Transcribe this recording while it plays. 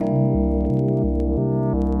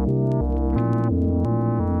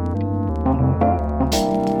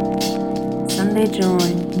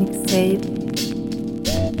joint mixtape.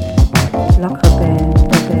 Blogrebellen,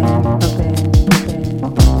 Rebellen, Rebellen,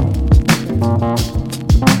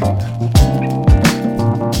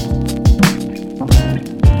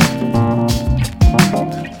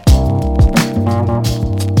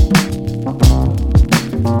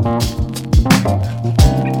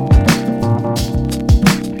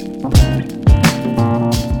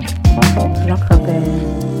 Blogrebellen.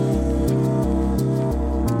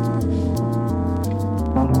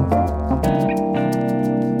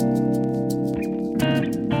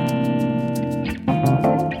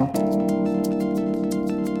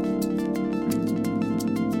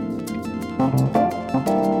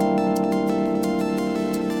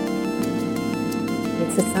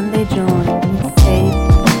 It's a Sunday joint mixtape.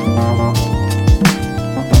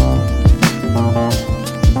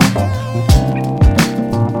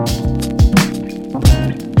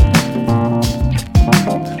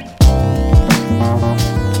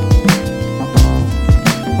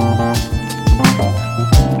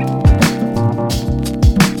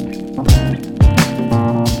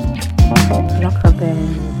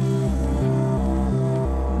 Blogrebellen.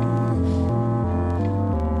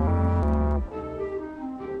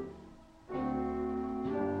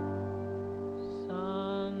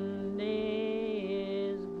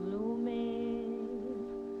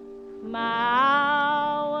 My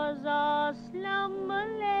hours are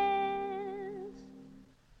slumberless,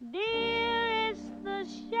 dearest the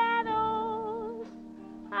shadows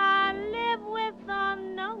I live with are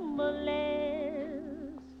numberless.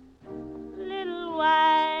 Little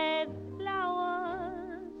white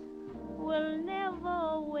flowers will never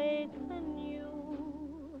awaken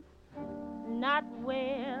you, not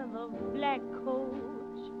where the black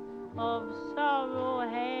coach of sorrow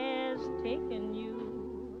has taken you.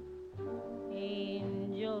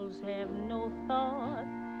 Angels have no thought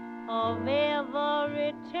of ever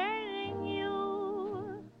returning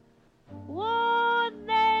you. Would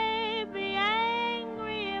they be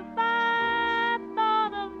angry if I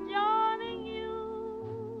thought of joining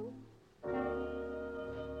you?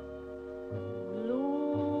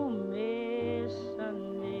 Gloomy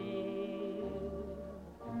Sunday.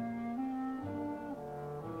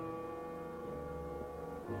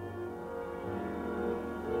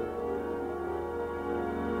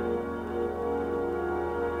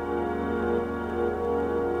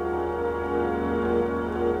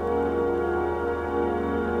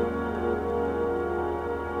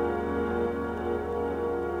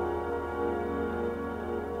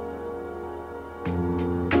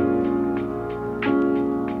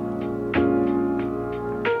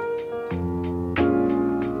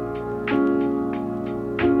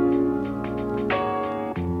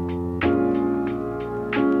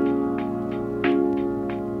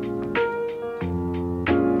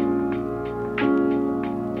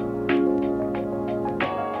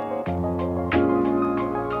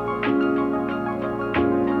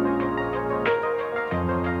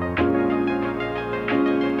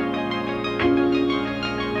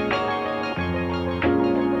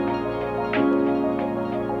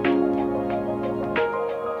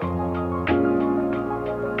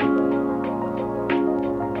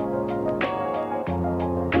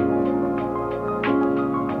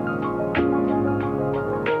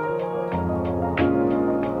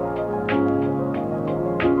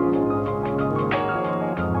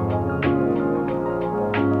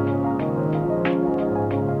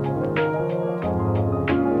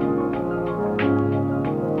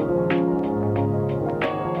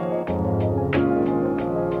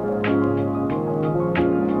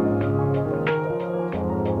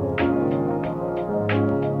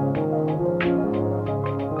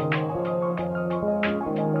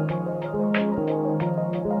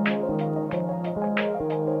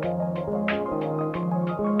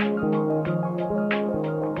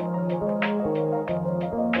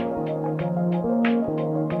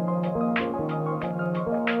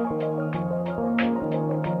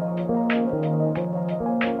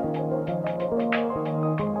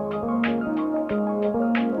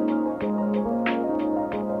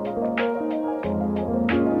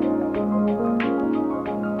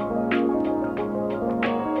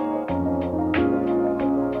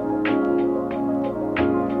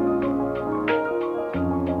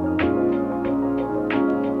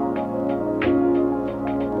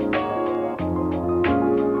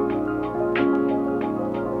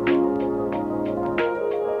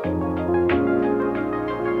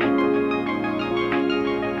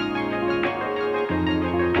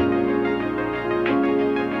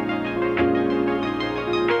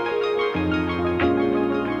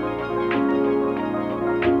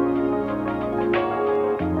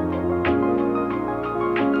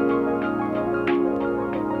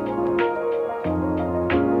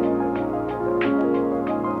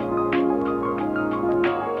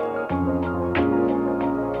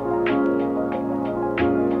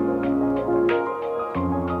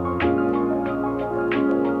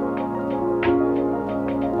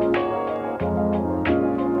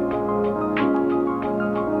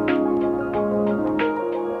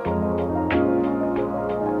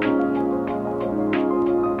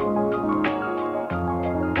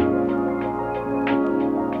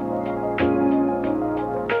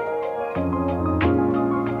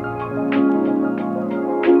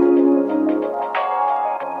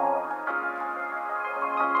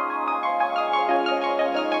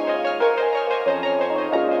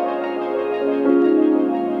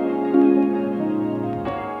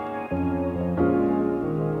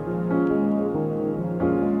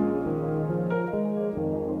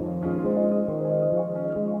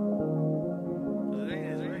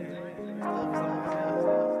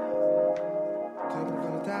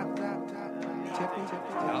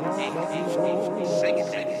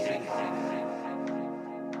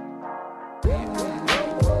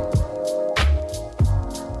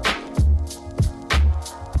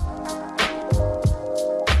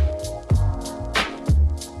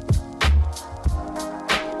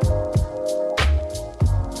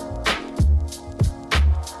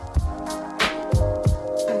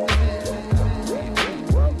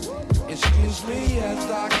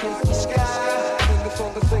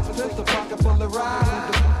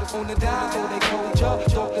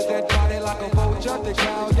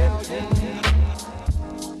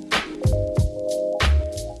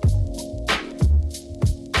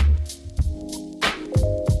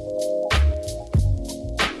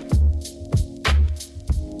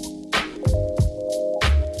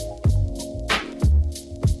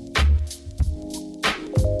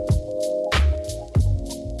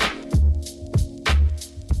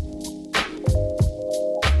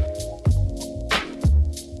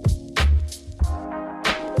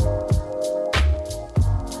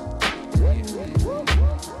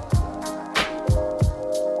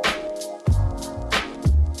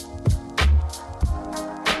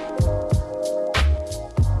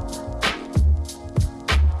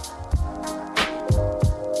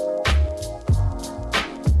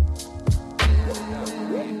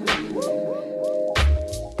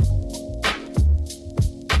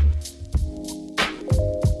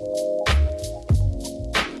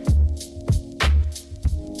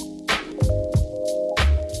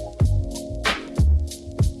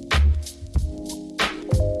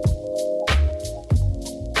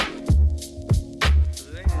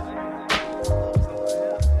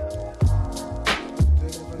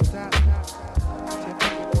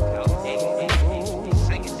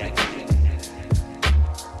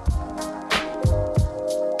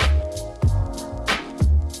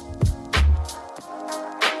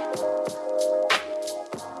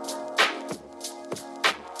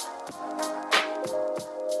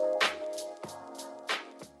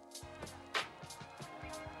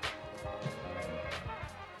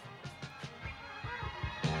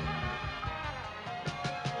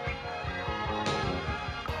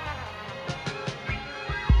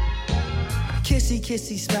 Kissy,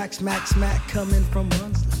 kissy, smack, smack, smack, coming from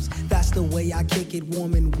one's lips. That's the way I kick it,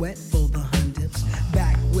 warm and wet for the hundips.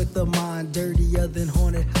 Back with a mind dirtier than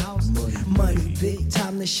haunted houses. Money big,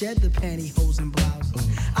 time to shed the pantyhose and blouses.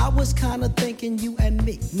 I was kinda thinking you and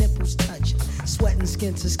me, nipples touching. Sweating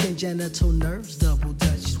skin to skin, genital nerves double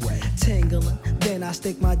dutch. Tingling, then I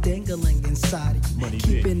stick my dingling inside of you.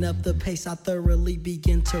 Keeping up the pace, I thoroughly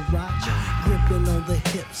begin to rock you. Gripping on the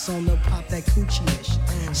hips, on the pop, that coochie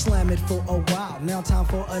mission. Slam it for a while, now time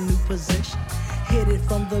for a new position. Hit it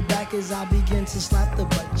from the back as I begin to slap the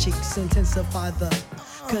butt cheeks. Intensify the,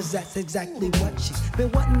 cause that's exactly what she's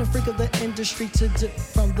been wanting the freak of the industry to do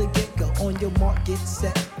from the get-go. On your mark, get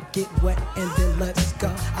set, get wet, and then let's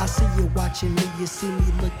go. I see you watching me, you see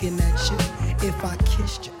me looking at you. If I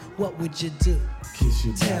kissed you, what would you do? Kiss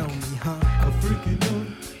you Tell back. me, huh? A freaky note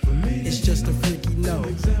for me. It's just a freaky note.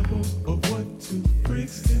 An example of what two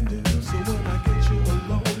freaks can do. So when I get you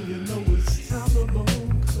alone, you know it's time to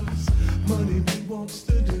bone. Cause money me wants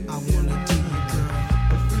to do. I wanna do you, girl.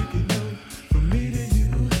 A freaky note from me to you.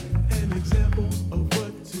 An example of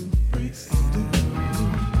what two freaks can do.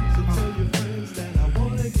 So tell your friends that I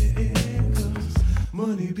wanna get in. Cause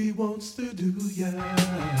money be wants to do, yeah.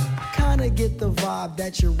 Kinda get the vibe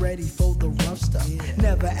that you're ready for the rough stuff.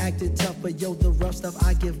 Never acted tough, but yo, the rough stuff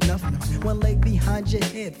I give nothing. One leg behind your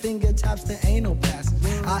head, finger taps the anal pass.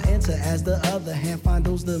 I enter as the other hand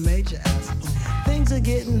fondles the major asses. Things are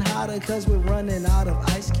getting hotter cause we're running out of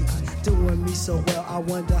ice cubes. Doing me so well, I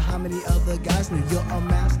wonder how many other guys knew you're a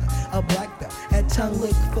master, a black belt at tongue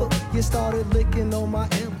lick foot. You started licking on my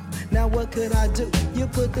elbow. Now what could I do? You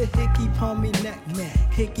put the hickey upon me neck,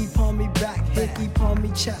 hickey upon me back, hickey upon me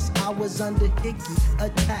chest. I was under hickey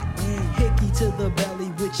attack, hickey to the belly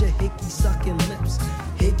with your hickey sucking lips.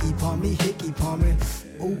 Hickey upon me,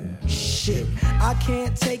 ooh shit. I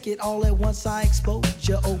can't take it all at once. I exposed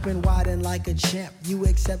you open wide and like a champ. You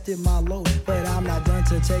accepted my load, but I'm not done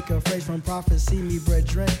to take a phrase from prophecy, me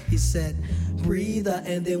brethren. He said, breathe out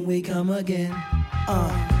and then we come again.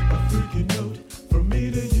 A freaky note from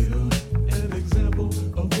me to you. An example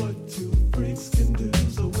of what two freaks can do.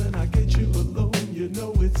 So when I get you alone, you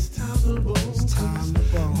know it's time to bone. It's time to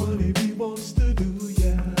bone. Money be wants to do,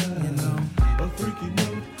 yeah. You know. A freaky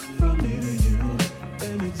note from me to you.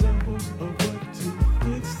 An example of what two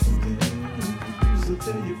freaks can do. So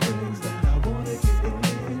tell your friends that I wanna get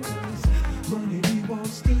in. Cause money be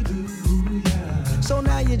wants to do, yeah. So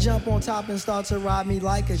now you're jump on top and start to ride me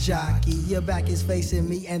like a jockey. Your back is facing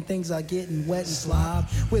me and things are getting wet and slob.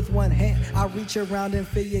 With one hand, I reach around and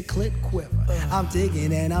feel your clit quiver. I'm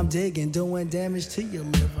digging and I'm digging, doing damage to your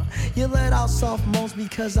liver. You let out soft moans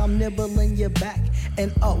because I'm nibbling your back.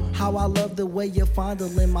 And oh, how I love the way you're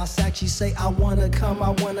fondling my sack. You say, I wanna come,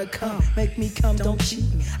 make me come, don't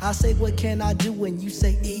cheat me. I say, what can I do? And you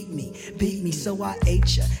say, eat me, beat me. So I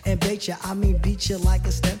ate ya and bait ya, I mean beat ya like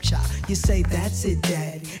a stepchild. You say, that's it,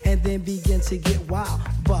 daddy, and then begin to get wild,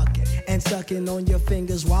 bucking and sucking on your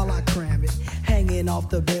fingers while I cram it. Hanging off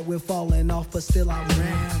the bed, we're falling off, but still I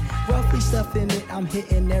ran. Roughly stuffing it, I'm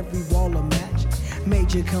hitting every wall of magic.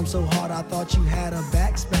 Made you come so hard, I thought you had a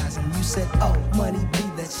back spasm. You said, oh, money be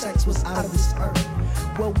that sex was out of this earth.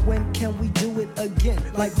 Well, when can we do it again?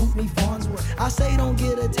 Like Bootney Farnsworth. I say don't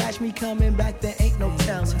get attached, me coming back, there ain't no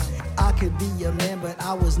telling. I could be your man, but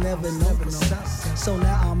I was never known for sex. So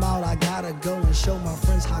now I'm out, I gotta go and show my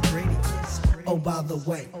friends how great it is. Oh, by the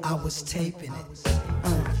way, I was taping it.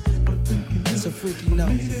 It's a freaky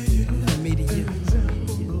note from me to you.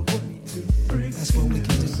 That's what we can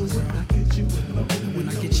do. When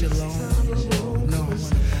I get you alone, no one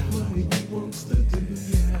wants to do,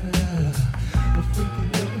 yeah. A freaky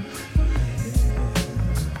note.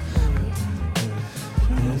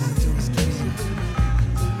 All I wanna do is give you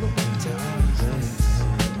to all your friends.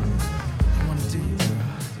 I wanna do you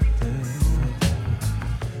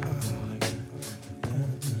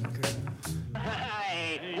well. Hey,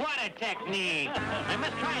 what a technique! I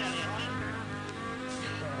must try it.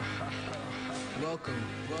 Welcome.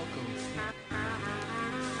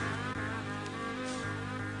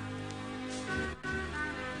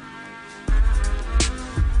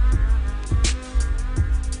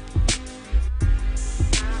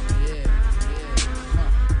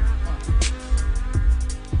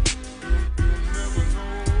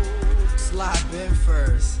 Slide in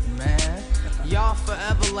first, man. Y'all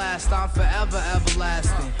forever last, I'm forever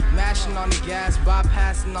everlasting. Mashing on the gas,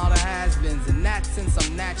 bypassing all the has-beens. In that sense,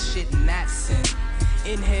 I'm that shit in that sense.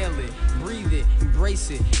 Inhale it, breathe it, embrace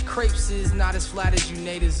it. Crepes is not as flat as you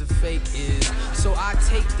natives of fake is. So I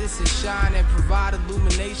take this and shine and provide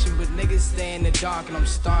illumination. But niggas stay in the dark and I'm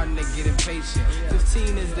starting to get impatient.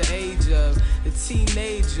 15 is the age of the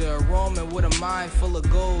teenager, roaming with a mind full of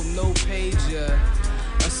gold, no pager.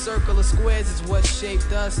 A circle of squares is what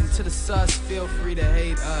shaped us, and to the sus, feel free to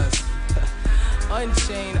hate us.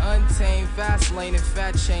 Unchained, untamed, fast lane and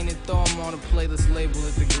fat chain, and throw 'em on a playlist, label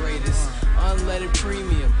it the greatest. Unleaded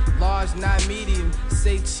premium, large, not medium.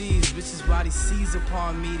 Say cheese, bitches body seize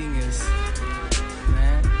upon meeting us.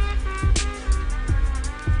 Man.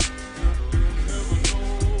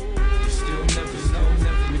 You still never know,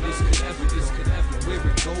 where this could ever, where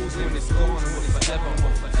it goes when it's gone, and what forever.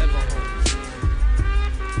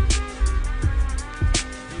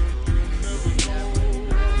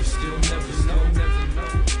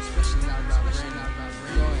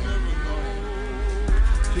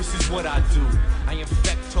 This is what I do. I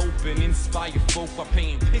infect, open, inspire folk by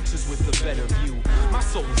painting pictures with a better view. My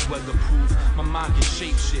soul is weatherproof, my mind can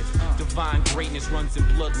shapeshift. Divine greatness runs in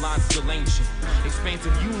bloodlines still ancient.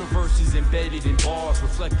 Expansive universes embedded in bars,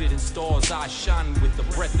 reflected in stars, eyes shining with the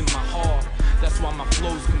breath in my heart. That's why my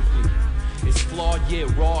flow's complete. It's flawed, yeah,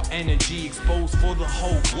 raw energy exposed for the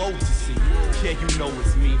whole globe to see. Yeah, you know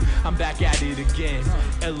it's me, I'm back at it again.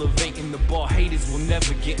 Elevating the bar, haters will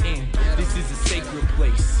never get in. This is a sacred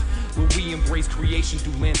place where we embrace creation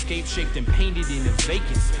through landscape shaped and painted in a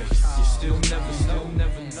vacant space. You still never know.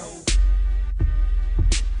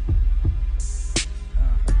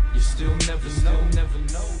 You still never know. Never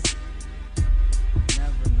know.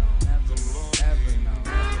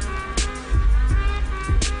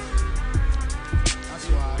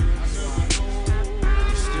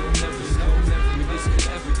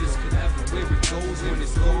 When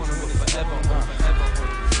it's gone and forever.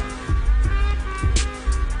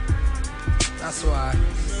 That's why you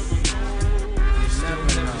never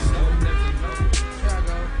know.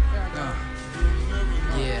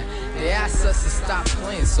 Yeah, they asked us to stop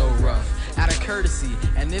playing so rough, out of courtesy.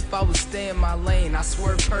 And if I would stay in my lane, I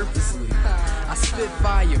swerve purposely. I spit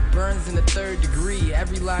fire, burns in the 3rd degree.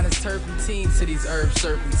 Every line is turpentine to these herb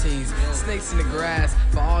serpentines. Snakes in the grass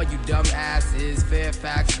for all you dumb asses.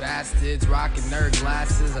 Fairfax bastards, rocking nerd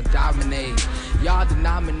glasses. I dominate. Y'all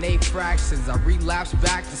denominate fractions. I relapse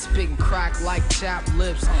back to spitting crack like chapped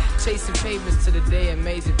lips. Chasing pavements to the day of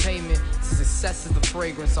major payment. To success is the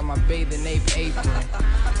fragrance on my bathing ape apron.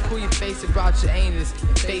 Pull your face about your anus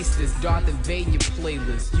and face this. Darth invading your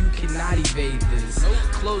playlist. You cannot evade this.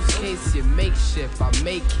 Close case, you make shift, I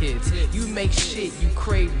make hits. You make shit, you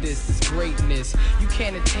crave this greatness. You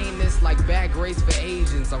can't attain this like bad grades for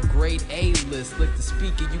Asians. I'm grade A-list. Lick the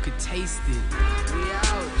speaker, you can taste it. We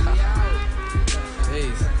out, we out.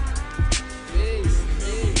 Peace. Peace,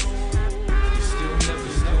 peace. Still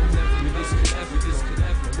never, this could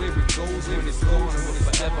ever, where it goes, when it's gone,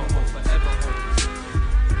 forever, forever.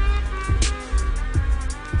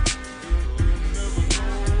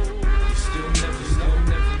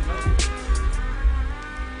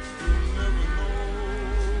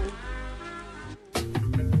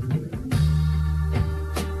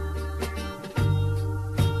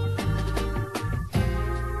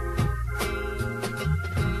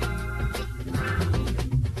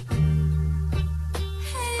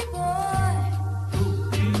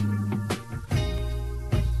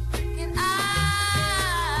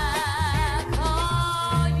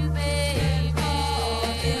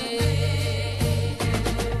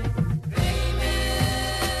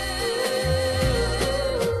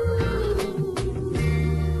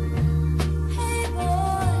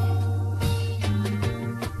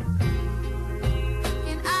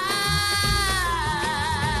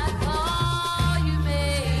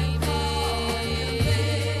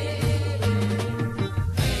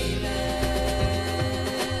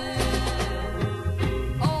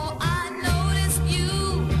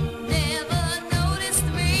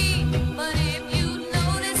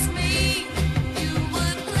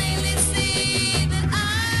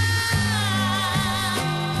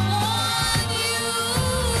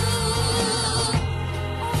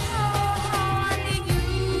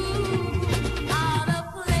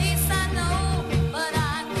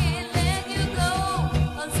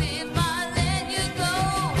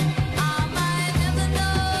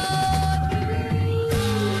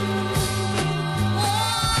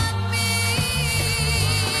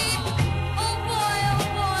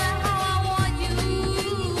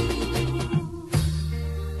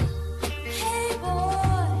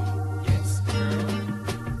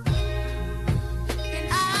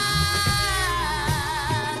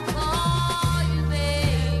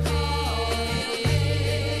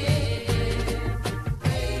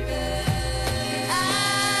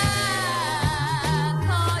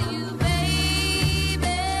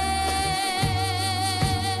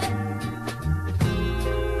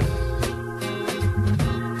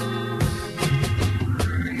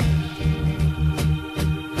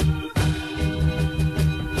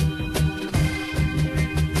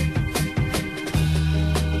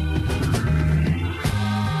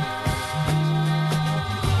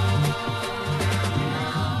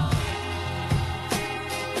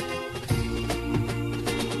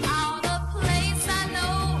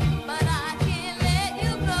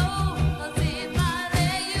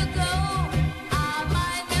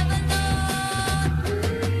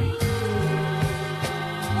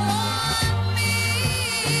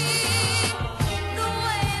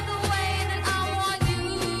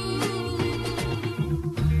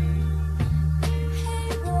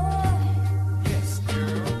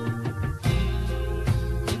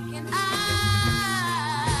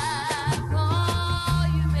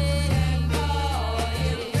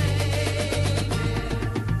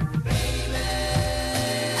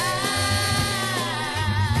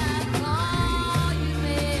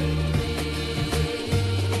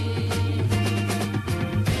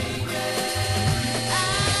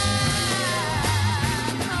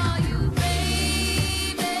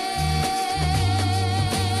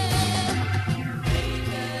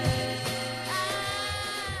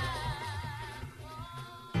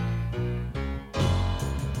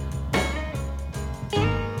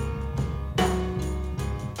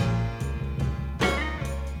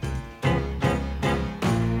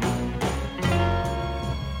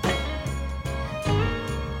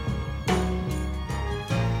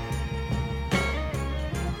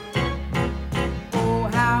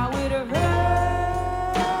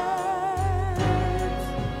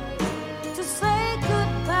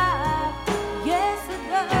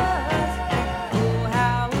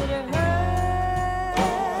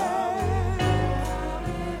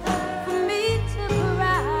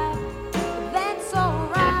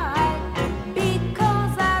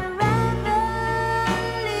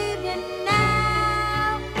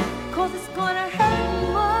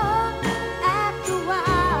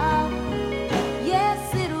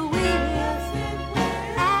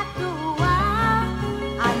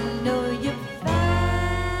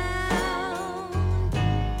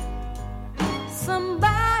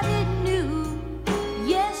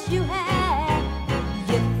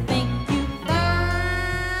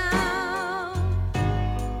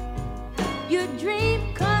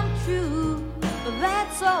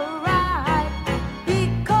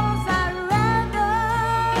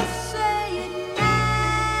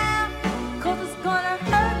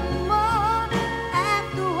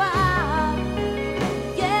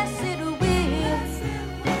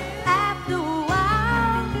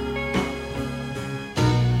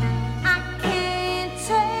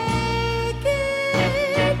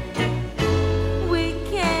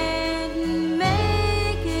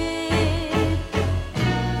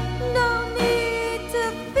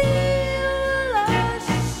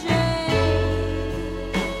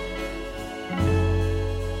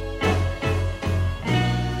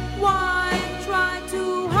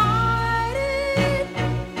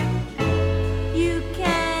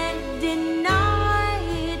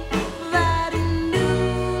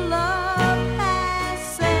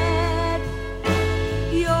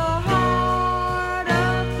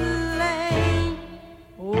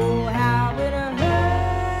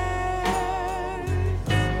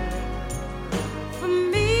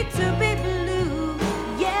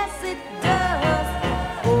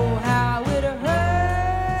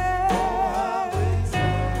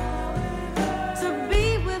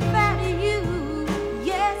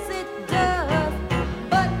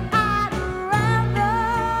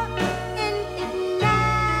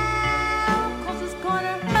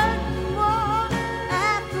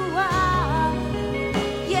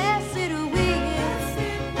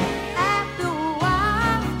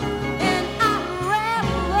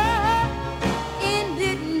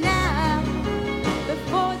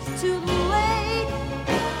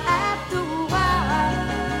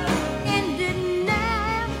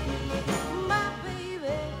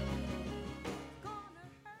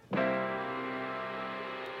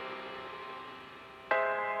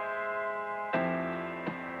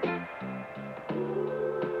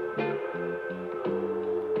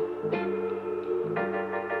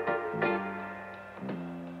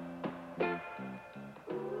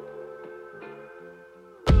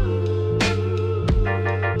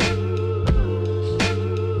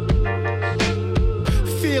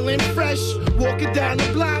 Walking down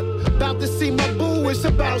the block, about to see my boo, it's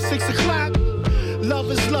about 6 o'clock.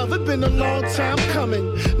 Love is love, it been a long time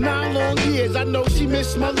coming. 9 long years, I know she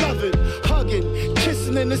missed my loving. Hugging,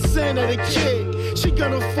 kissing in the center of the kid. She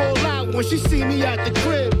gonna fall out when she see me at the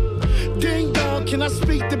crib. Ding dong, can I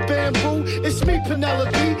speak to Bamboo? It's me,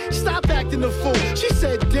 Penelope, stop acting a fool. She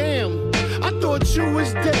said, damn, I thought you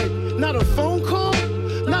was dead. Not a phone call,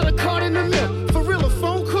 not a card in the mail. For real, a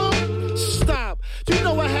phone call? Stop. You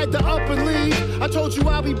know I had to up and leave. I told you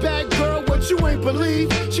I'll be back, girl, what you ain't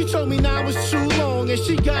believe. She told me now it's too long and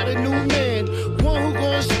she got a new man. One who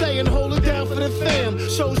gonna stay and hold it down for the fam.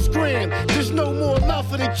 So scram, there's no more love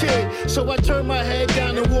for the kid. So I turned my head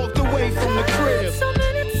down and walked away from the crib. So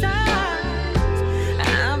many times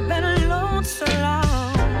I've been alone so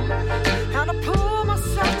long. How to pull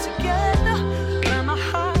myself together, wear my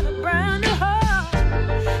heart a brand new heart.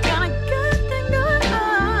 Got a good thing going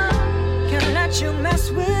on, can't let you mess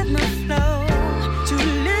with my flow. Too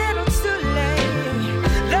little, too late,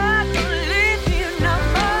 that don't leave you no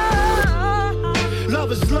more.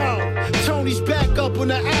 Love is love, Tony's back up on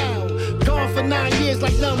the owl. Gone for 9 years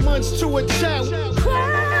like 9 months to a child.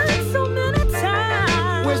 Cried so many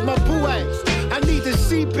times. Where's my boo at? I need to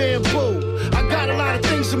see Bamboo. I got a lot of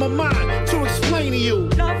things in my mind to explain to you.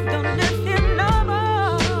 Love don't live here no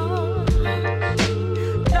more.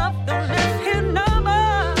 Love don't live here no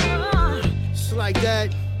more. It's like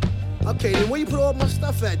that. Okay, then where you put all my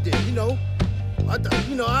stuff at then?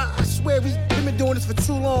 I swear we've been doing this for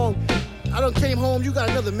too long. I done came home, you got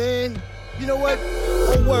another man. You know what?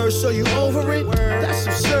 Oh, word, so you over it? That's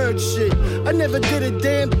absurd shit. I never did a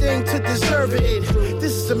damn thing to deserve it.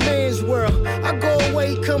 This is a man's world. I go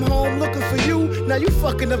away, come home looking for you. Now you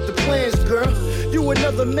fucking up the plans, girl. You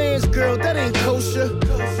another man's girl, that ain't kosher.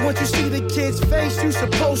 Once you see the kid's face, you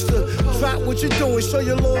supposed to drop what you're doing, show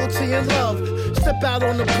your loyalty and love. Step out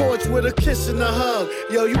on the porch with a kiss and a hug.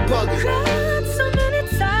 Yo, you bugging. Cried so many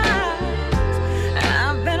times.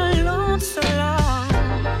 I've been alone so long.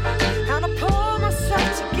 Pull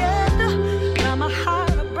myself together, got my heart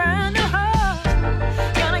a brand new heart.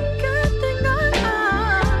 Got a good thing going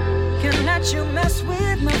on, can't let you mess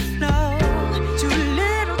with my flow. Too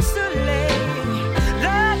little, too late,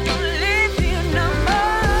 love don't leave you no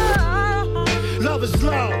more. Love is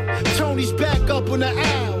love, Tony's back up on the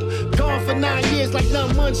owl. Gone for 9 years like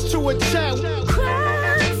 9 months to a child.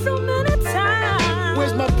 Cried so many times.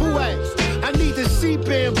 Where's my boo at? I need to see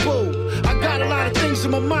Bamboo. I got a lot of things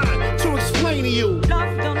in my mind to explain to you.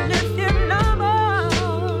 Love don't live here no more.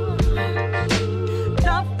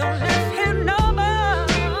 Love don't live here no more.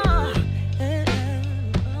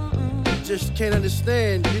 Just can't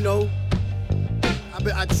understand, you know.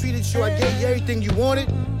 I treated you, I gave you everything you wanted.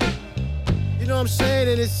 You know what I'm saying?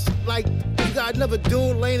 And it's like, you got another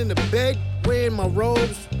dude laying in the bed, wearing my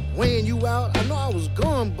robes, weighing you out. I know I was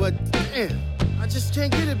gone, but damn, I just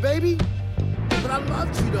can't get it, baby. But I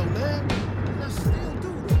loved you though, man. And I still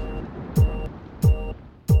do.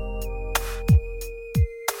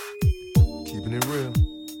 Keeping it real.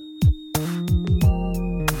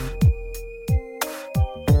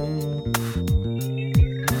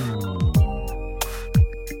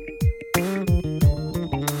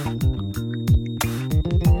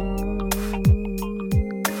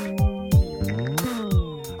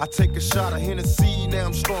 I take a shot of Hennessy, now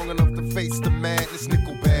I'm strong enough to face the madness.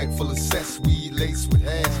 Nickel bag full of cess weed laced with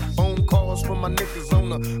hash. Phone calls from my niggas on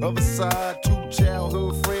the other side. 2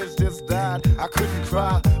 childhood friends just died. I couldn't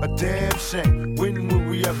cry, a damn shame. When will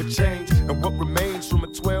we ever change? And what remains from a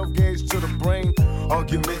 12 gauge to the brain?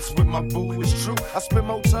 Arguments with my boo is true. I spend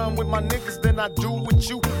more time with my niggas than I do with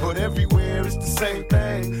you. But everywhere it's the same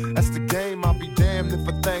thing. That's the game, I'll be damned if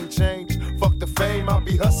a thing change. Fuck the fame, I'll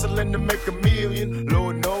be hustling to make a million.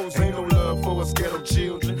 Lord knows ain't no love for us ghetto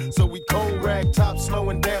children. So we cold rag top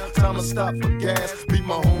slowing down. Time to stop for gas. Beat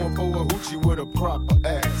my horn for a hoochie with a proper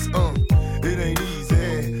ass. It ain't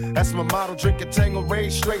easy. That's my motto. Drink a Tanqueray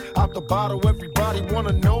straight out the bottle. Everybody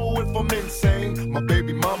wanna know if I'm insane. My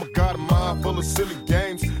baby mama got a mind full of silly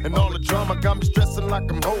games. And all the drama got me stressing like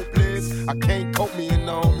I'm hopeless. I can't cope me and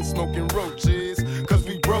the homie smoking roaches. Cause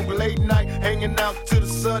we broke late night, hanging out till the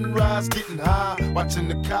sunrise, getting high, watching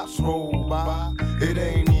the cops roll by. It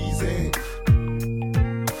ain't easy.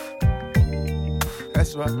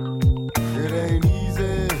 That's right. It ain't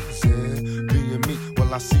easy. Being me,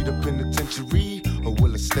 will I see the penitentiary or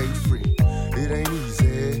will I stay free? It ain't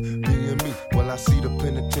easy. Being me, will I see the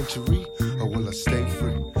penitentiary or will I stay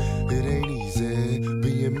free? It ain't easy.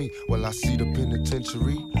 Being me, will I see the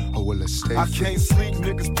penitentiary or will I stay free? I can't sleep,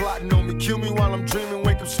 niggas plotting on me, kill me while I'm dreaming.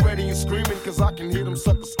 Wake up sweaty and screaming, cause I can hear them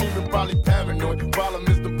suckers scheming. Probably paranoid, problem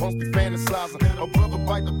is the pumps be fantasizing. A brother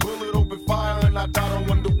bite the bullet, open fire, and I don't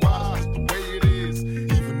wonder why. It's the way it is,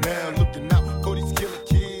 even now looking out for these killer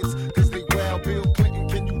kids. Cause they wild Bill Clinton,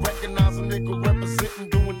 can you recognize a nigga representing,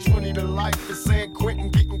 doing 20 to life? It's San Quentin,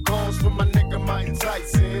 getting calls from my nigga Mike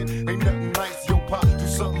Tyson. Ain't nothing nice, yo pop, do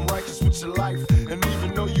something righteous with your life. And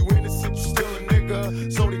even though you innocent, you still a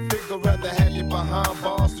nigga. So they figure rather have you behind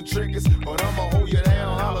bars than triggers. But I'ma hold you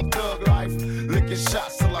down, holla thug life. Licking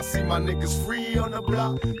shots till I see my niggas free on the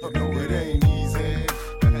block. You know it ain't easy.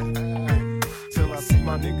 Till I see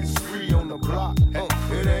my niggas free on the block.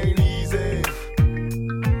 It ain't easy.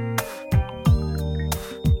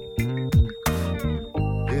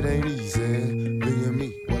 It ain't easy. Being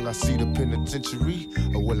me, will I see the penitentiary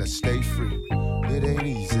or will I stay free? It ain't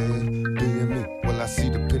easy. Being me, will I see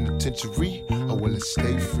the penitentiary or will I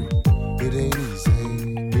stay free? It ain't easy.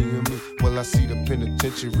 Being me, will I see the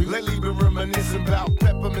penitentiary? Lately been reminiscing about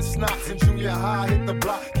peppermint snots in junior high. Hit the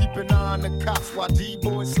block, keep an eye on the cops while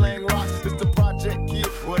D-boys slang rocks. It's the project kid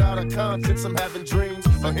without a conscience. I'm having dreams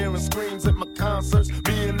of hearing screams at my concerts.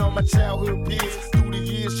 Me and all my childhood peers through the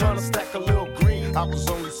years trying to stack a little green. I was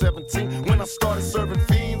only 17 when I started serving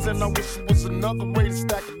fiends, and I wish it was another way to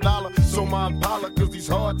stack a dollar. So my Impala, cause these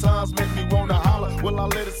hard times make me wanna holler. Will I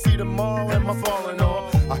let it see tomorrow? Am I falling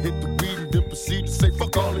off? I hit the weed and then proceed to say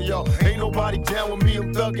fuck all of y'all. Ain't nobody down with me,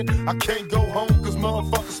 I'm thugging. I can't go home cause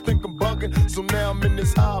motherfuckers think I'm bugging. So now I'm in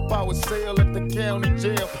this high power sale at the county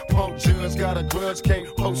jail. Punk judge got a grudge,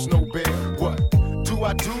 can't post no bail. What do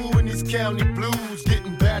I do in these county blues?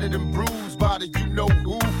 Getting battered and bruised by the you know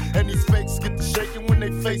who. And these fakes get to shaking when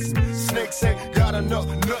they face me. Snakes ain't got enough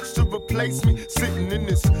nuts to replace me. Sitting in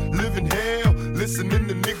this living hell, listening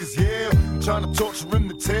to niggas yell, trying to torture him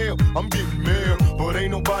to tell I'm getting mail, but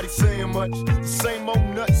ain't nobody saying much. The same old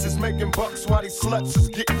nuts is making bucks while these sluts is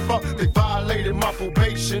getting fucked. They violated my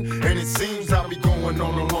probation, and it seems I'll be going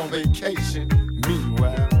on a long vacation.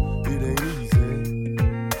 Meanwhile, it ain't easy.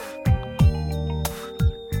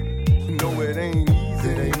 No, it ain't easy.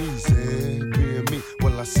 It ain't easy. Being me,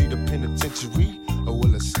 will I see the penitentiary or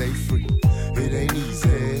will I stay free? It ain't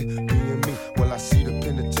easy. Being me, will I see the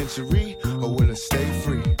penitentiary or will I stay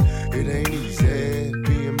free? It ain't easy.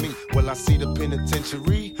 Being me, will I see the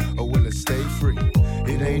penitentiary or will I stay free?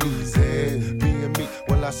 It ain't easy. Being me,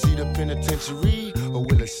 will I see the penitentiary or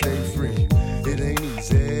will I stay free? It ain't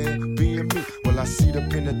easy. Being me, will I see the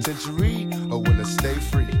penitentiary or will I stay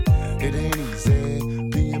free? It ain't easy.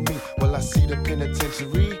 Being me, will I see the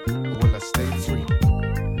penitentiary or will I stay free?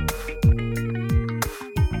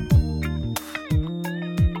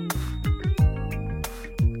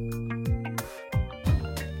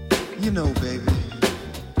 You know, baby,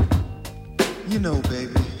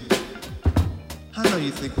 I know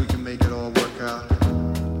you think we can make it all work out,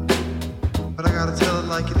 but I gotta tell it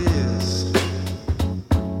like it is.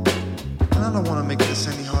 And I don't wanna make this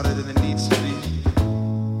any harder than it needs to be,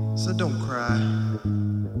 so don't cry.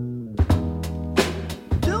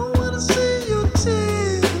 Don't wanna see your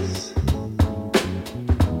tears.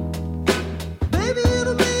 Baby,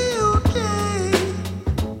 it'll be okay.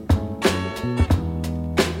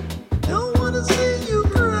 Don't wanna see you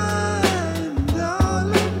cry,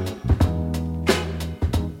 darling.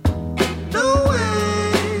 No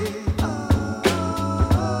way.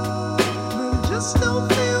 Just don't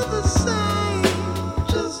feel the same.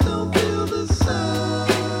 Just don't feel the same.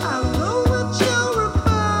 I know what you're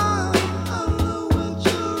about. I know what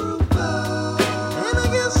you're about. And I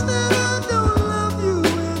guess that I don't love you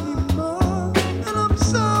anymore. And I'm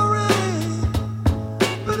sorry,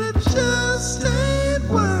 but it just ain't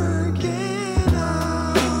working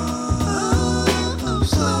out. I'm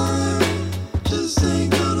sorry, just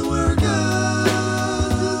ain't gonna work out.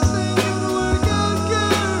 Just ain't gonna work out,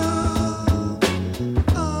 girl.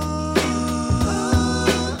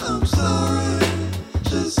 I'm sorry,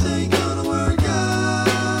 just ain't gonna work out.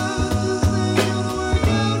 Just ain't gonna work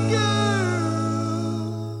out, girl.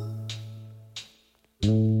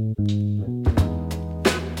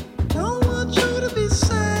 Don't want you to be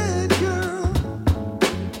sad, girl.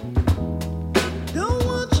 Don't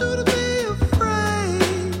want you to be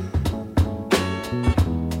afraid.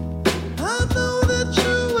 I know that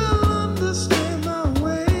you will understand my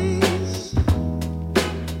ways.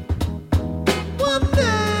 One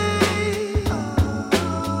day,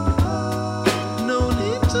 no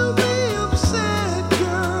need to be upset,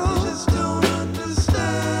 girl. You just don't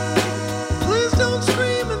understand. Please don't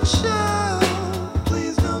scream and shout.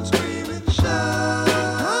 Please don't scream and shout.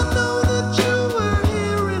 I know that you were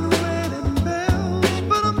hearing wedding bells,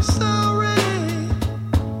 but I'm sorry,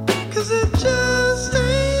 'cause it just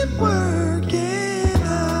ain't working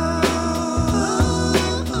out.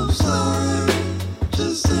 I'm sorry,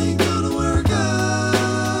 just ain't gonna work out.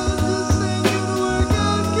 Just ain't gonna work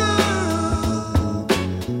out, girl.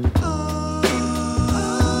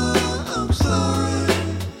 I'm sorry,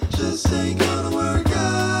 just ain't gonna work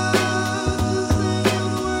out. Just ain't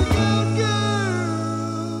gonna work out, girl.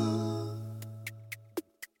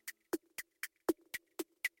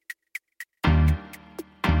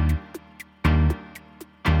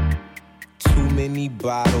 Too many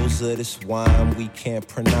bottles of this wine we can't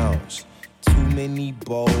pronounce. Too many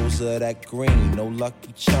bowls of that green, no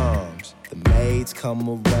Lucky Charms. The maids come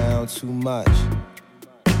around too much.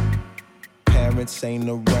 Parents ain't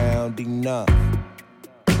around enough.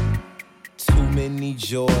 Too many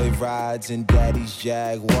joy rides in daddy's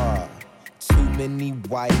Jaguar. Too many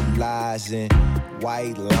white lies and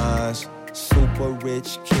white lines. Super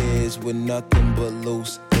rich kids with nothing but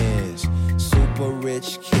loose ends. Super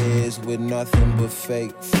rich kids with nothing but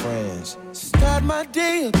fake friends. Start my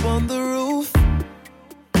day up on the roof.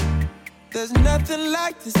 There's nothing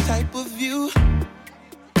like this type of view.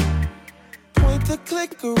 Point the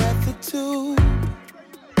clicker at the tube.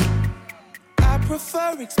 I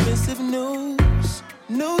prefer expensive news.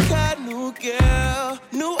 New car, new girl.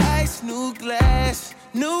 New ice, new glass.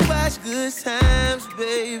 New watch, good times,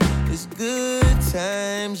 babe. It's good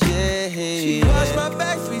times, yeah. She wash my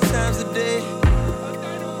back 3 times a day.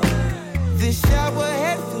 This shower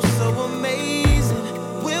head feels so amazing.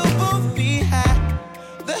 We'll both be high.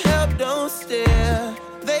 The help don't stare.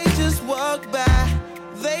 They just walk by.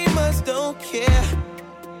 They must don't care.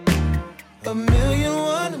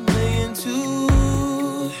 1,000,001,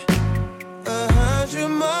 1,000,002. 100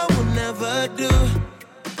 more will never do.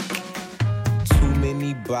 Too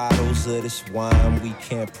many bottles of this wine we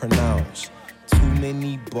can't pronounce. Too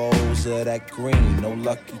many bowls of that green, no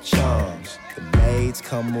Lucky Charms. The maids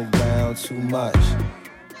come around too much.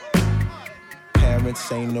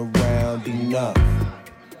 Parents ain't around enough.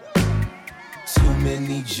 Too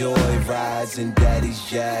many joy rides in daddy's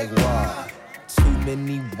Jaguar. Too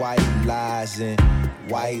many white lies and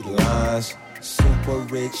white lines. Super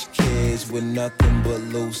rich kids with nothing but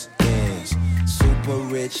loose ends. Super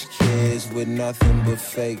rich kids with nothing but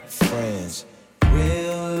fake friends.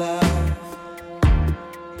 Real love.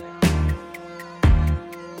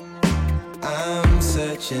 I'm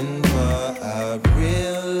searching for a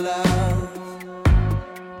real love.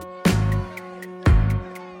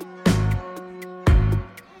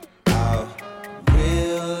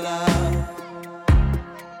 Real love.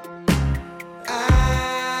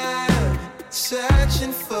 I'm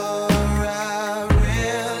searching for a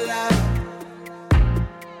real love.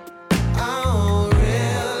 Oh,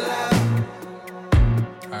 real love.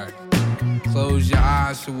 Alright. Close your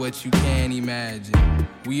eyes for to what you can't imagine.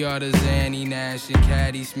 We are the Zanny Nash and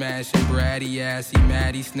Caddy smashing, bratty assy,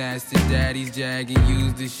 Maddie snatched his daddy's jag and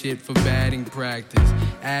used the shit for batting practice.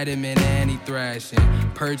 Adam and Annie thrashing,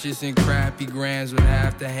 purchasing crappy grams with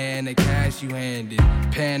half the hand of cash you handed.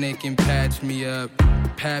 Panic and patch me up,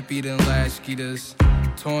 Pappy done latchkeyed us.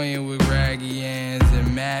 Toying with raggy hands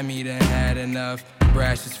and Mammy done had enough.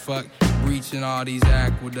 Brash as fuck, breaching all these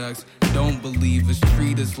aqueducts. Don't believe us,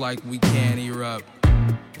 treat us like we can't erupt.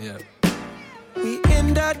 Yeah. We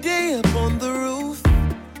end our day up on the roof.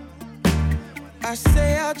 I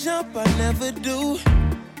say I'll jump, I never do.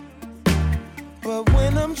 But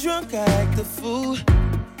when I'm drunk, I act a fool.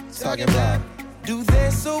 Talking about do they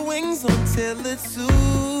sew wings until it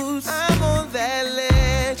suits? I'm on that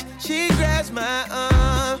ledge. She grabs my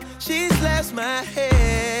arm, she slaps my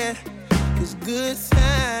head. It's good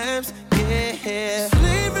times, yeah.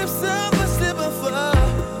 Sleeve rips up, I slip and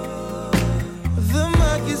fall. The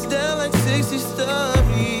market's down like 60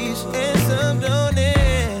 stories, and some don't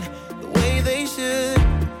end the way they should.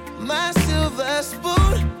 My silver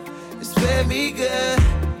spoon is fed me good.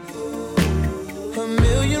 $1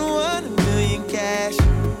 million, $1 million cash.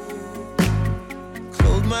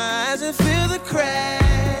 Close my eyes and feel the crash.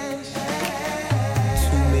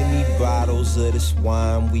 too many bottles of this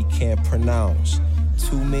wine we can't pronounce.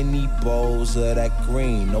 Too many bowls of that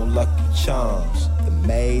green, no lucky charms. The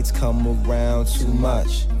maids come around too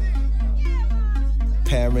much.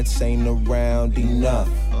 Parents ain't around enough.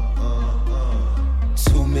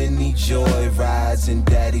 Too many joy rides in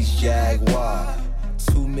daddy's Jaguar.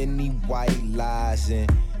 Too many white lies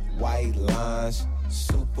and white lines.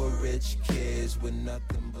 Super rich kids with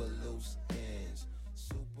nothing but loose ends.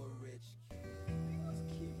 Super rich.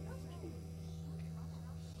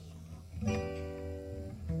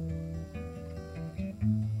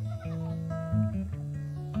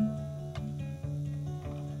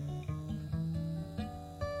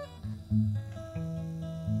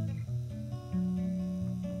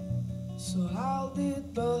 So how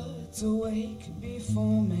did birds awake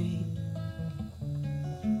before me?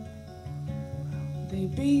 They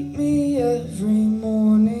beat me every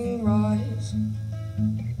morning rise.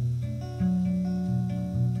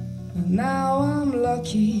 And now I'm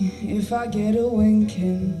lucky if I get a wink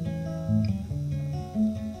in,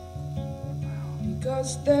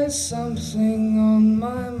 because there's something on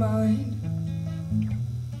my mind.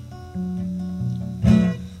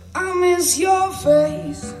 I miss your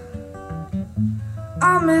face,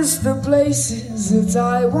 I miss the places that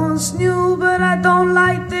I once knew, but I don't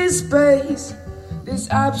like this space. This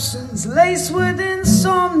absence laced with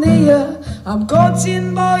insomnia. I'm caught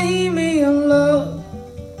in bohemian love.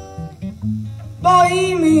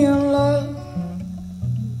 Bohemian love.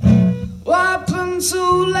 What happened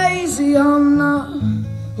to lazy I'm not,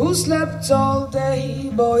 who slept all day?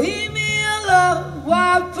 Bohemian love. What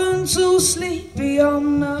happened to sleepy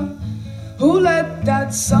I'm not, who let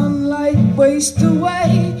that sunlight waste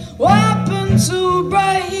away? What happened to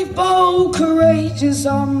brave, bold, courageous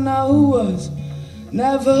I'm not, who was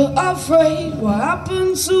never afraid? What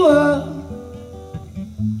happened to her?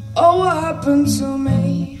 Oh, what happened to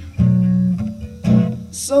me?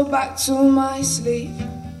 So back to my sleep,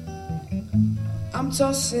 I'm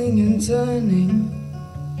tossing and turning.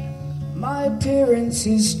 My appearance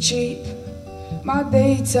is cheap, my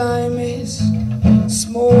daytime is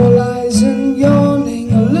small eyes and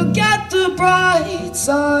yawning. Look at the bright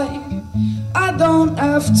side, I don't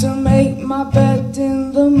have to make my bed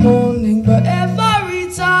in the morning, but every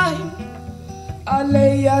time I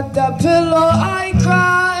lay at that pillow I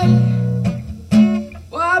cry.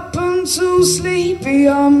 What happened to sleepy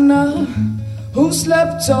Omna, who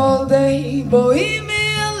slept all day?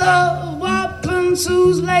 Bohemian love. What happened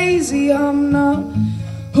to lazy Omna,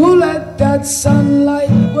 who let that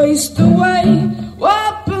sunlight waste away? What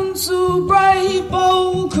happened to brave,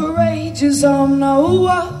 bold, courageous Omna, who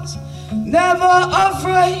was never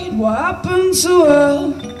afraid? What happened to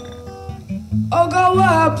her? Oh God, what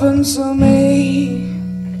happened to me?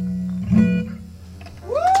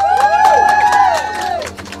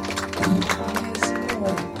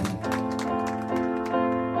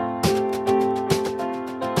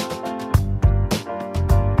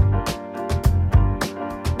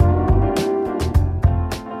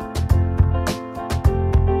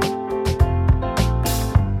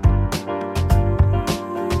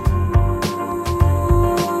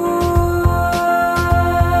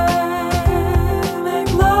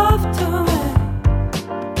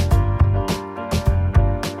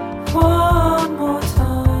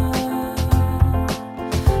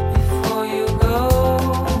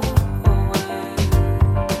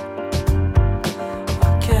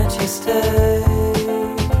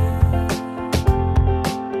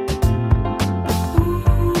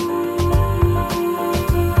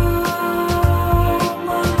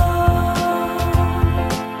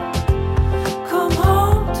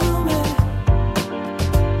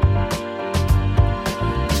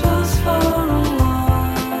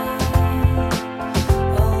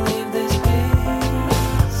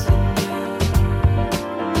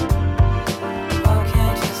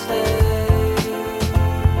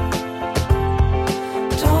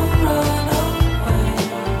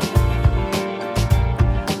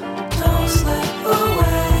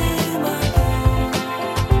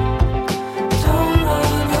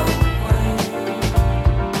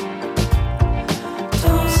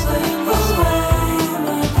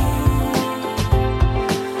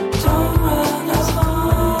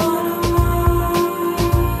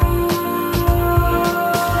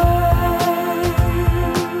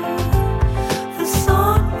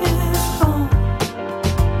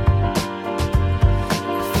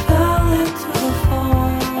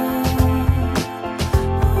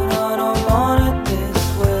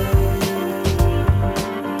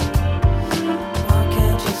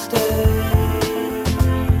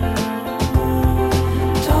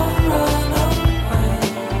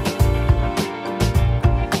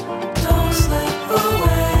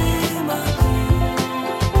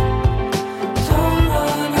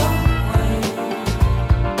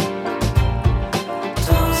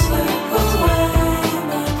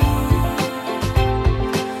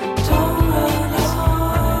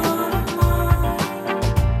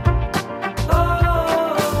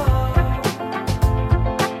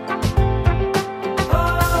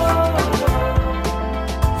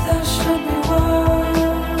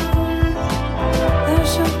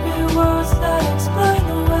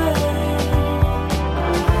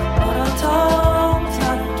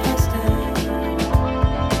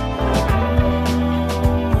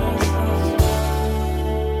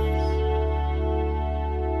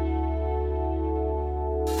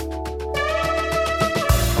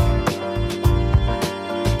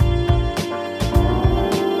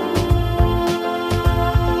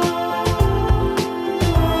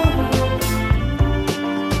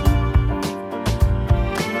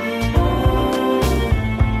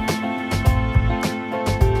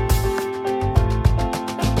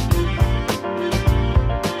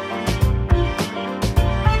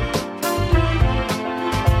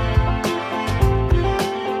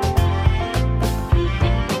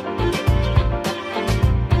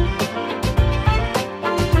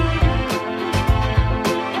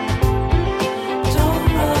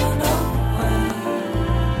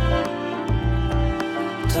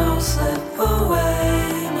 slip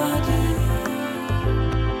away, my dear.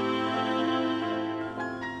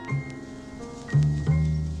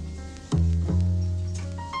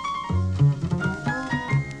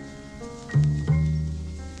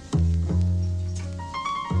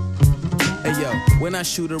 Hey yo, when I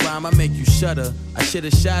shoot a rhyme, I make you shudder. I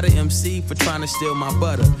should've shot a MC for trying to steal my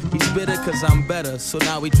butter. He's bitter cause I'm better, so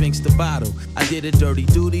now he drinks the bottle. I did a dirty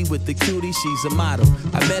duty with the cutie, she's a model.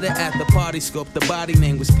 I met her at the party, scoped the body,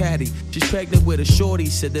 name was Patty. She's pregnant with a shorty,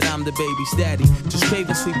 said that I'm the baby's daddy. Just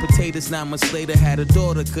craving sweet potatoes, 9 months later, had a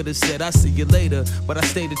daughter. Could've said I'll see you later, but I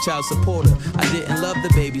stayed a child supporter. I didn't love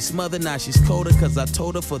the baby's mother, now she's colder, cause I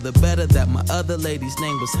told her for the better that my other lady's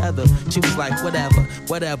name was Heather. She was like, whatever,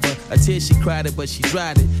 a tear she cried it, but she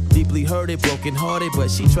dried it. Deeply hurted, broken hearted,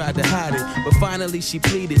 but she tried to hide it. But finally she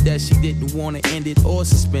pleaded that she didn't want to end it or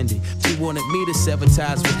suspend it. She wanted me to sever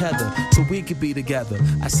ties with Heather so we could be together.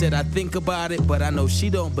 I said I think about it, but I know she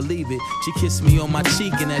don't believe it. She kissed me on my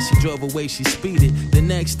cheek, and as she drove away she speeded. The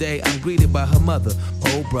next day I'm greeted by her mother.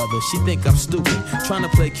 Oh brother, she think I'm stupid, trying to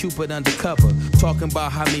play Cupid undercover, talking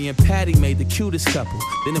about how me and Patty made the cutest couple,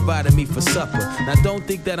 then invited me for supper. Now don't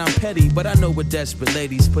think that I'm petty, but I know what desperate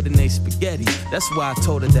ladies put in their spaghetti. That's why I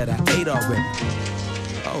told her that I ate already.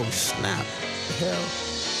 Oh snap, hell.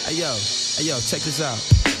 Hey yo, check this out.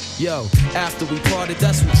 Yo, after we parted,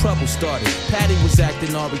 that's when trouble started. Patty was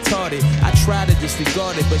acting all retarded. I tried to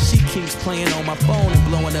disregard it, but she keeps playing on my phone and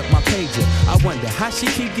blowing up my pager. I wonder how she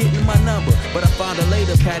keep getting my number, but I found her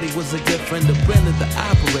later. Patty was a good friend of Brenda, the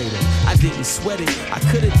operator. I didn't sweat it, I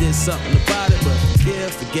could've did something about it, but yeah,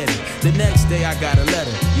 forget it. The next day I got a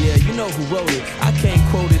letter, yeah, you know who wrote it. I can't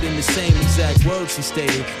quote it in the same exact words she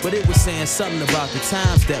stated, but it was saying something about the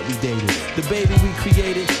times that we dated. The baby we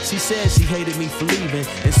created, she said she hated me for leaving,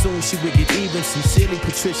 and soon she would get even. Sincerely,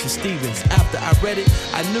 Patricia Stevens. After I read it,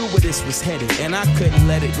 I knew where this was headed, and I couldn't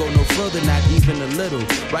let it go no further, not even a little.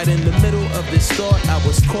 Right in the middle of this thought, I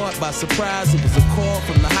was caught by surprise. It was a call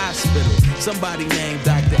from the hospital. Somebody named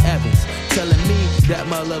Dr. Evans, telling me that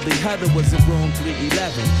my lovely Heather was in room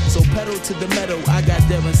 311. So pedal to the meadow, I got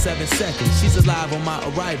there in 7 seconds. She's alive on my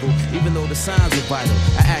arrival, even though the signs are vital.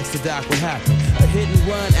 I asked the doc what happened. A hit and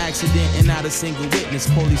run accident and not a single witness.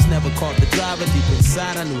 Police never caught the driver. Deep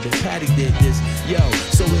inside, I knew that Patty did this. Yo,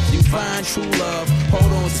 so if you find true love,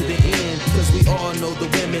 hold on to the end, cause we all know the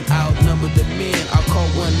women outnumber the men. I'll call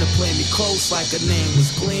one to play me close like her name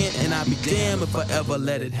was Glenn, and I'll be damned if I ever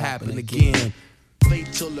let it happen again.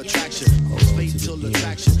 Fatal attraction, fatal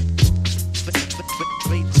attraction,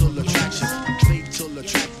 fatal attraction, fatal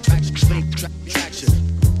attraction.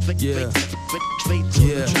 Yeah,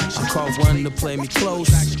 I call one to play me close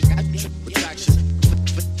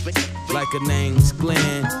like her name's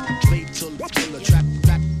Glenn. Fatal attraction.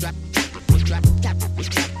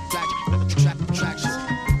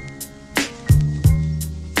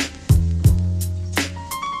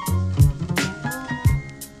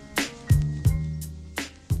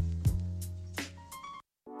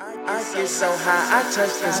 I get so high, I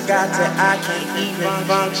touch the sky till I can't even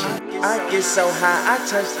function. I get so high, I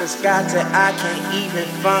touch the sky till I can't even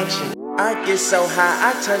function. I get so high,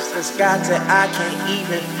 I touch the sky till I can't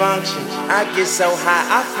even function. I get so high,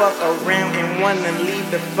 I fuck around and wanna leave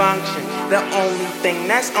the function. The only thing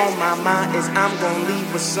that's on my mind is I'm gonna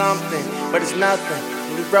leave with something, but it's nothing.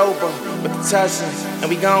 We roll with the tussins, and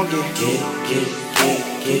we gon' get lit,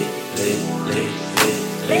 lit,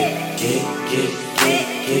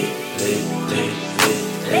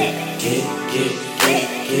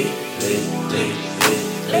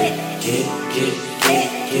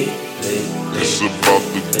 It's about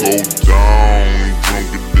to go down,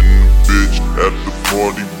 drunker than a bitch. At the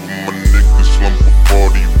party with my niggas, slump a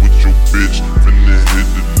party with your bitch. Finna hit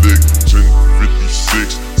the lick,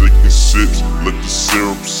 1056, taking sips, let the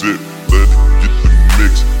syrup sip, let it get the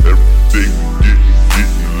mix. Every day we getting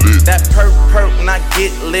lit. That perk when I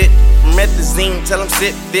get lit. Methazine, tell them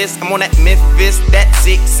sip this. I'm on that Memphis, that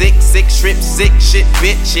 666 strip, sick shit,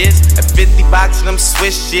 bitches. A 50 box of them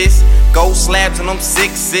swishes, gold slabs on them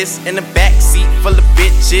sixes. In the backseat full of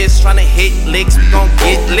bitches, tryna hit licks, we gon'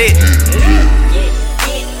 get lit.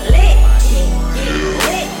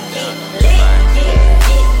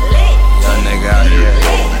 Young nigga out here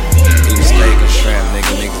eating steak and shrimp,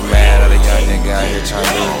 niggas mad at a young nigga out here trying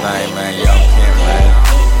to do his thing, man. Young pimp, man.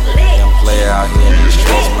 Young player out here in these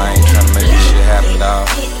streets, man, trying to make this shit happen, dawg.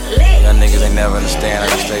 Young niggas ain't never understand how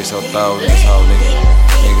we stay so thorough in this whole nigga.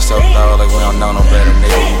 Niggas so thorough like we don't know no better,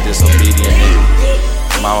 nigga. You disobedient,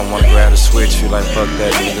 nigga. Mama wanna grab the switch, you like fuck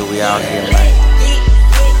that, nigga. We out here, man.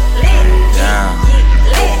 Come down,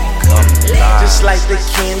 come Just like the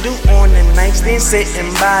candle on the nightstand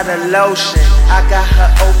sitting by the lotion. I got her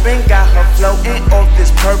open, got her floating off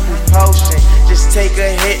this purple potion. Just take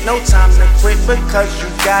a hit, no time to quit because you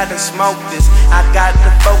gotta smoke this. I got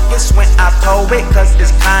the focus when I pull it cause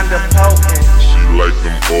it's kinda potent. She like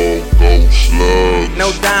them all gold slugs. No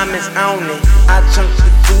diamonds on it. I chunk the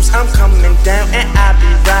juice, I'm coming down and I be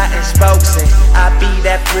riding spokes in. I be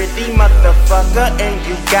that pretty motherfucker and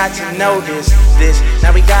you got to know this.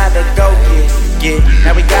 Now we gotta go get.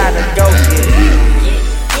 Now we gotta go get.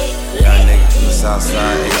 Y'all niggas from the south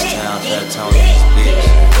side, H-Town, Fat Tony, this bitch.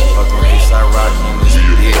 Fucking Eastside Rocky in this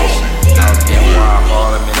bitch. Out getting wild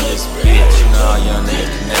Harlem in this bitch. You know how young niggas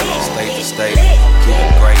connect state to state. Keep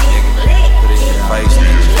it great, nigga. Put it in your face,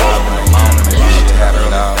 nigga. Drive in the morning, make this shit happen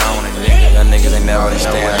down it, nigga. Y'all niggas ain't never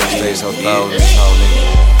understand how you stay so thorough, this whole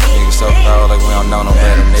nigga. Niggas so thorough like we don't know no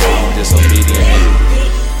better, nigga. I'm disobedient, nigga.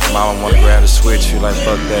 Mama wanna grab the switch, you like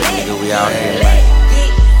fuck that, nigga. We out here, man.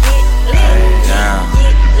 Down,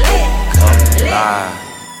 come live.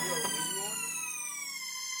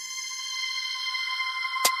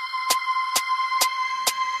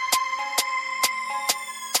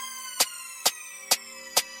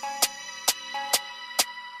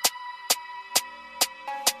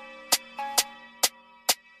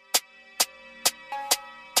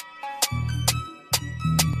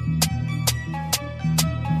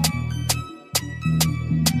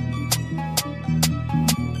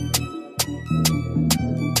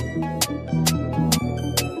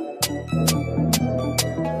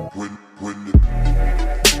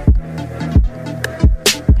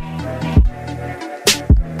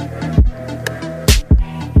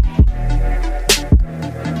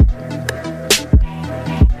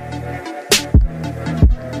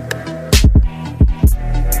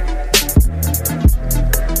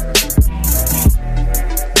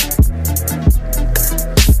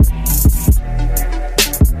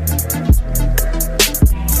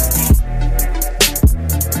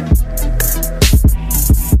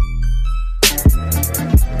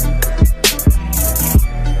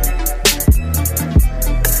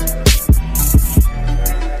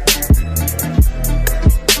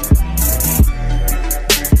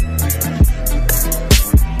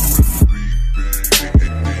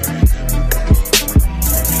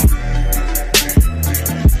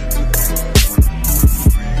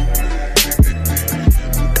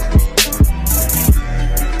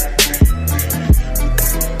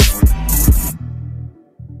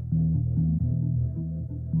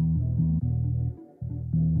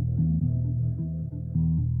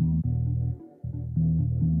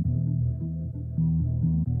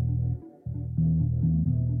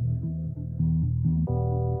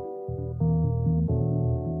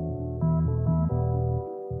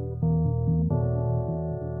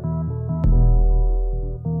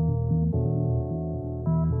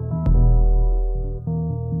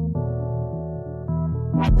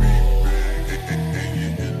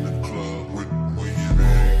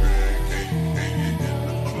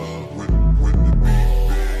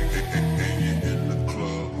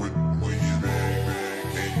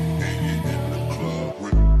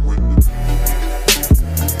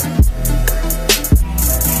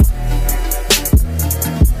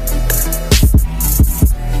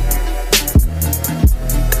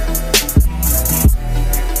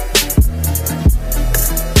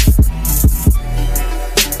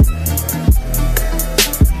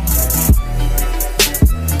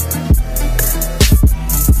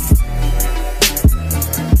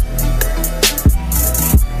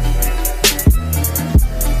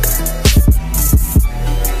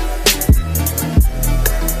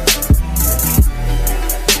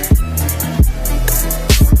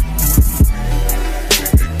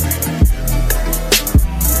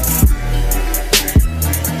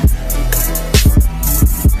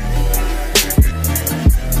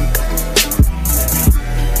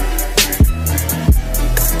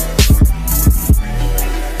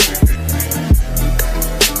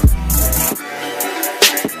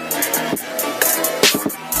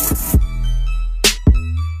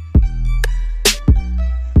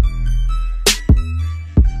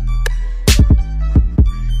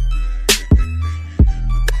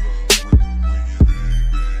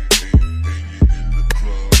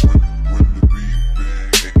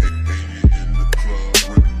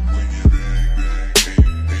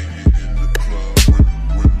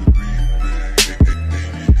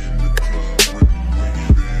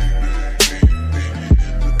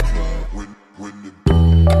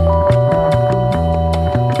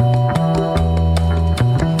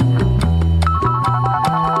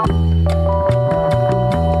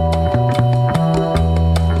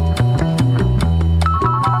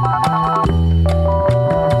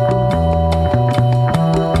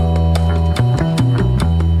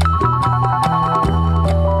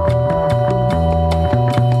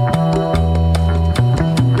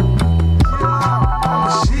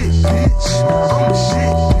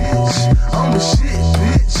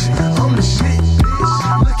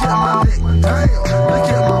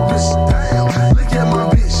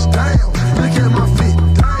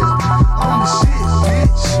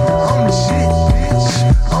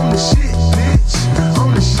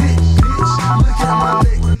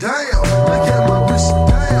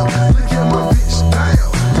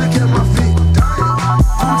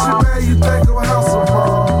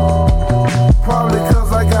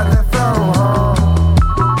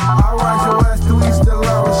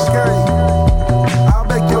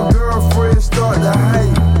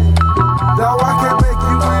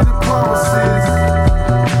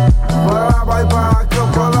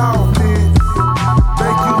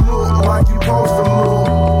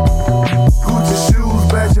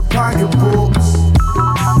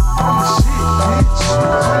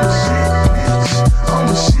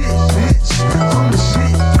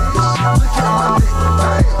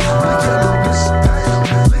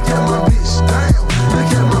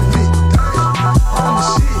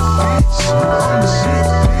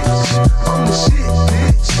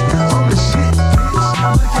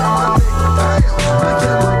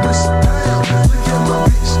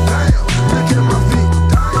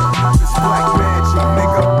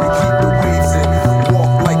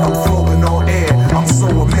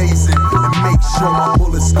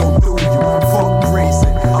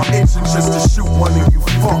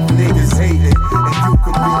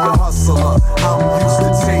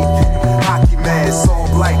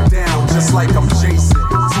 like I'm Jason.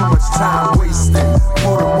 Too much time wasted,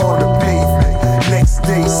 put him on the pavement. Next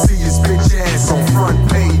day, see his bitch ass on front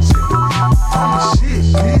page. I'm the shit,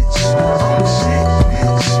 bitch. I'm the shit,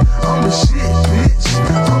 bitch. I'm the shit, bitch.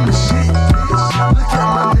 I'm the shit, bitch. Look at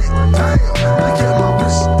my neck, damn. Look at my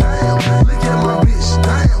wrist, damn. Look at my bitch,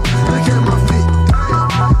 damn. Look at my fit, damn.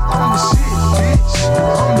 I'm the shit, bitch.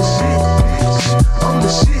 I'm the shit, bitch. I'm the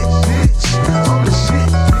shit, bitch. I'm the shit,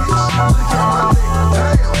 bitch. Look at my neck,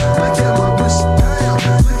 damn. Look at my wrist, damn.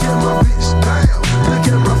 Look at my bitch, damn. Look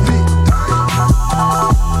at my fit,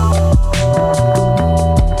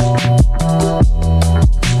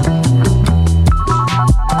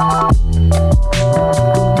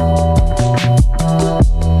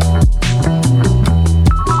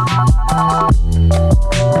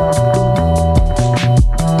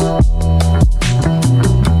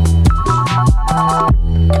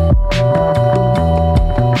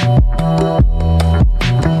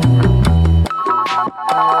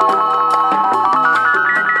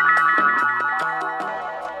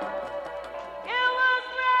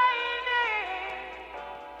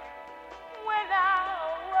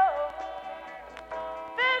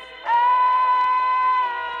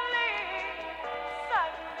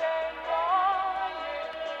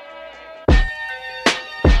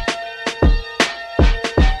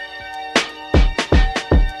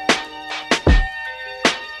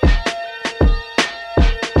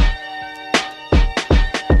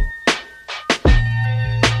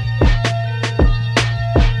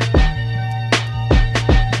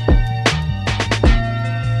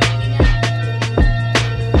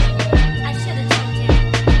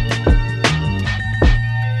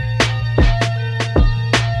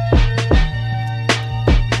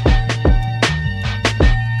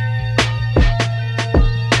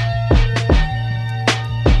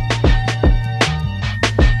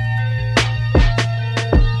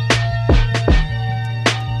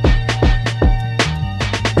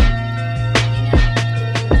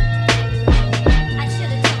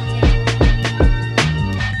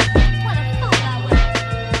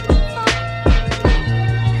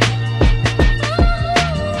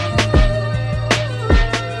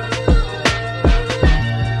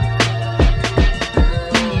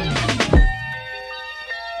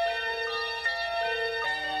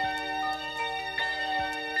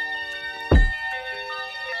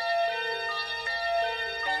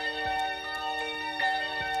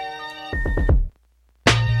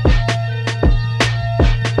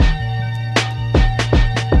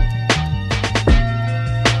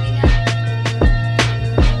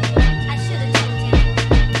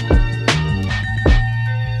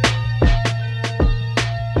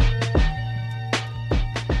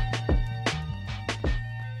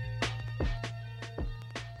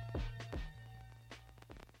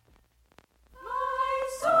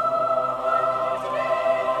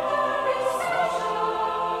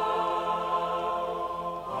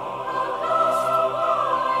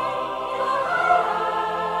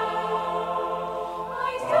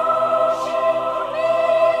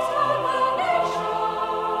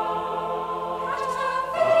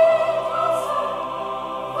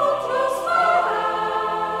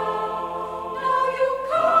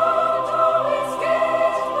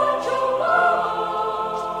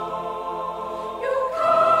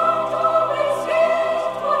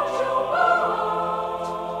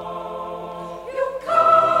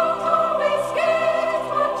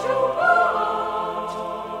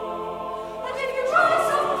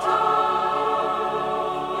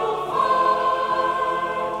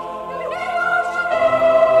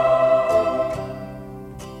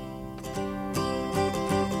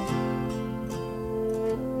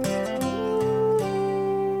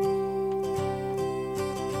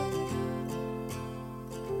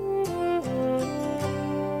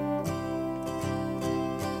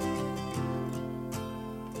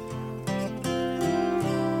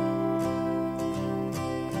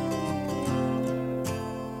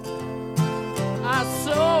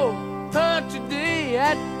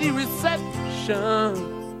 the reception.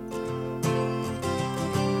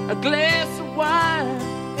 A glass of wine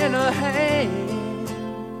in her hand.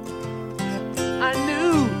 I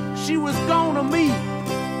knew she was gonna meet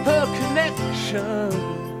her connection.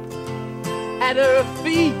 At her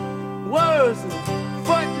feet was a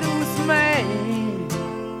footloose man.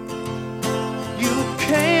 You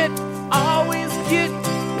can't always get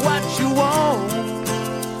what you want.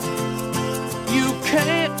 You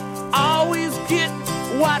can't always get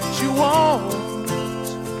what you want.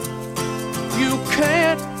 You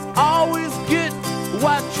can't always get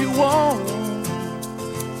what you want.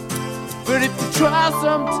 But if you try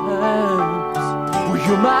sometimes, well,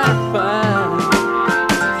 you might find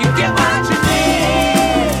you get what you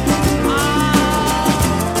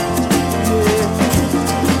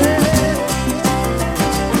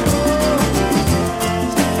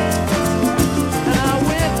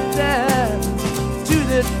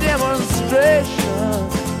frustration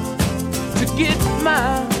to get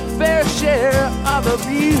my fair share of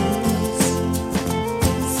abuse.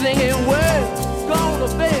 Singing words gonna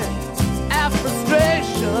vent our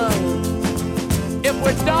frustration. If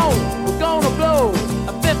we don't, we're gonna blow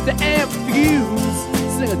a 50 amp fuse.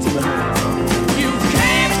 Sing it to me. You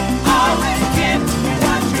can't always get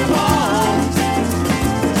what you want.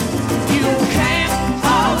 You can't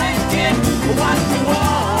always get what you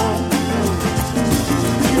want.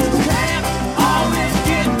 You can't always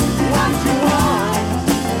get what you want.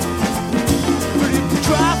 But if you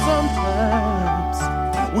try sometimes,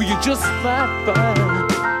 well, you just might find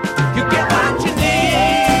you get what you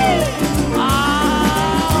need. Oh,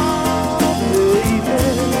 baby,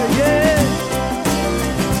 yeah.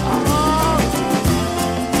 Oh.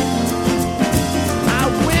 I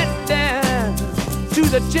went down to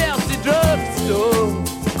the Chelsea drugstore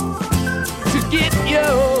to get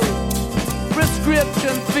your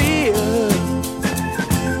prescription filled.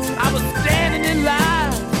 I was standing in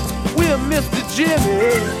line with Mr.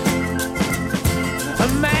 Jimmy. A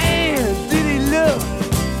man, did he look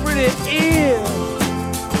pretty ill?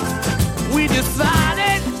 We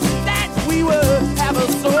decided that we would have a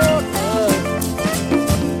soda.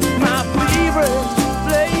 My favorite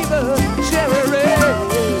flavor, cherry red.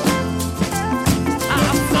 I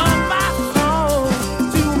sung my song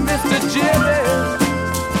to Mr. Jimmy.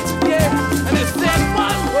 Yeah, and he said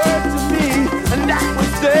one word to me, and that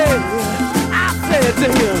was there. I said to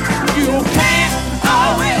him, you can't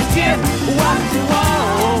always get what you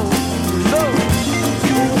want. No,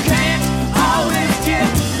 you can't always get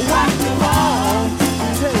what you want.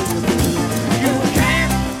 You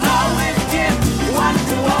can't always get what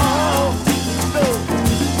you want. No,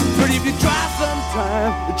 but if you try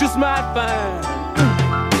sometime, you just might find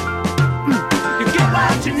you get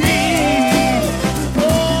what you need.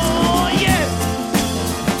 Oh yeah.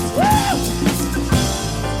 Woo!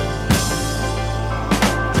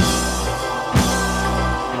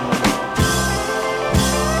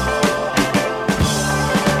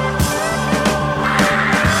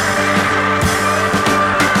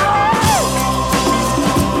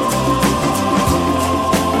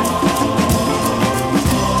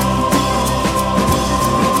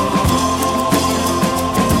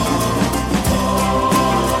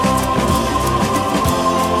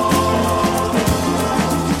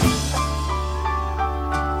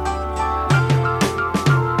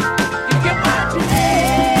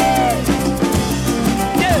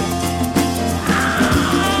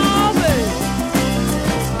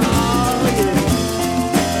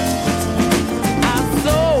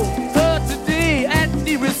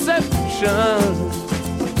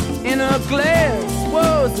 In her glass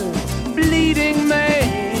was a bleeding man.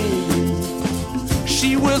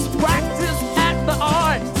 She was practiced at the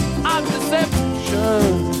art of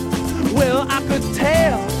deception.